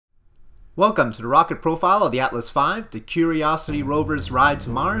Welcome to the rocket profile of the Atlas V, the Curiosity rover's ride to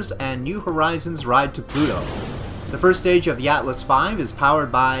Mars, and New Horizons' ride to Pluto. The first stage of the Atlas V is powered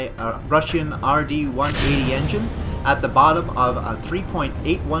by a Russian RD-180 engine at the bottom of a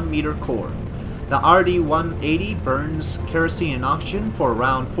 3.81 meter core. The RD-180 burns kerosene and oxygen for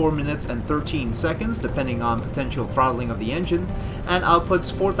around 4 minutes and 13 seconds depending on potential throttling of the engine, and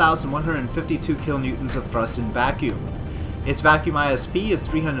outputs 4,152 kilonewtons of thrust in vacuum. Its vacuum ISP is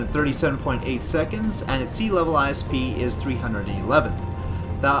 337.8 seconds, and its sea level ISP is 311.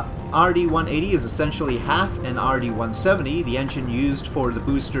 The RD-180 is essentially half an RD-170, the engine used for the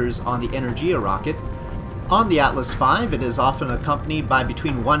boosters on the Energia rocket. On the Atlas V, it is often accompanied by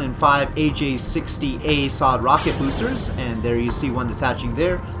between 1 and 5 AJ-60A solid rocket boosters, and there you see one detaching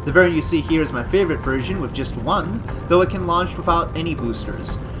there. The variant you see here is my favorite version with just one, though it can launch without any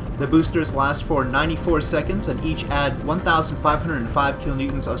boosters. The boosters last for 94 seconds and each add 1,505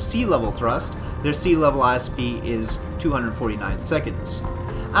 kilonewtons of sea level thrust. Their sea level ISP is 249 seconds.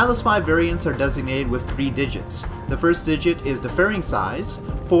 Atlas V variants are designated with 3 digits. The first digit is the fairing size,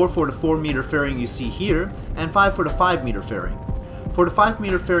 4 for the 4 meter fairing you see here, and 5 for the 5 meter fairing. For the 5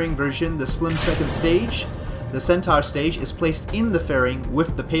 meter fairing version, the slim second stage, the Centaur stage, is placed in the fairing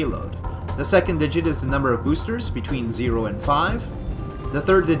with the payload. The second digit is the number of boosters, between 0 and 5. The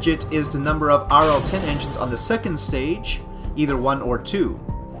third digit is the number of RL-10 engines on the second stage, either 1 or 2.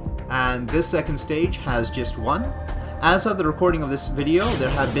 And this second stage has just 1. As of the recording of this video, there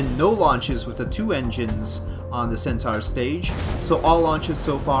have been no launches with the 2 engines on the Centaur stage, so all launches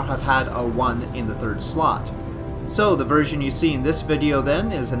so far have had a 1 in the third slot. So the version you see in this video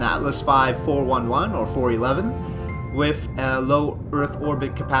then is an Atlas V 411 or 411 with a low Earth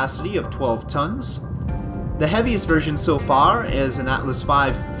orbit capacity of 12 tons. The heaviest version so far is an Atlas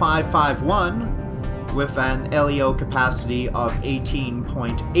V 551 with an LEO capacity of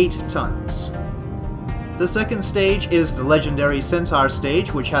 18.8 tons. The second stage is the legendary Centaur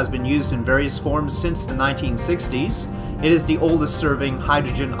stage, which has been used in various forms since the 1960s. It is the oldest serving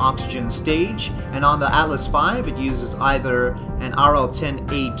hydrogen-oxygen stage, and on the Atlas V it uses either an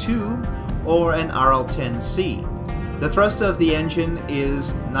RL-10A2 or an RL-10C. The thrust of the engine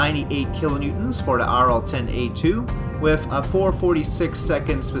is 98 kilonewtons for the RL-10A2 with a 446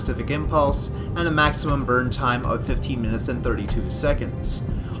 second specific impulse and a maximum burn time of 15 minutes and 32 seconds.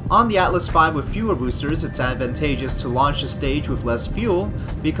 On the Atlas V with fewer boosters, it's advantageous to launch the stage with less fuel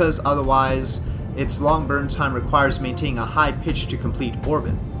because otherwise its long burn time requires maintaining a high pitch to complete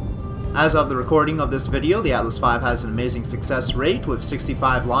orbit. As of the recording of this video, the Atlas V has an amazing success rate with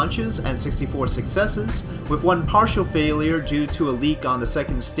 65 launches and 64 successes, with 1 partial failure due to a leak on the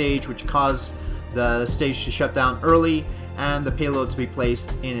second stage which caused the stage to shut down early and the payload to be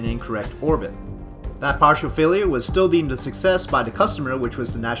placed in an incorrect orbit. That partial failure was still deemed a success by the customer, which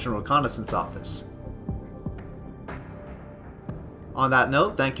was the National Reconnaissance Office. On that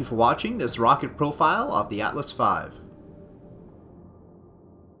note, thank you for watching this rocket profile of the Atlas V.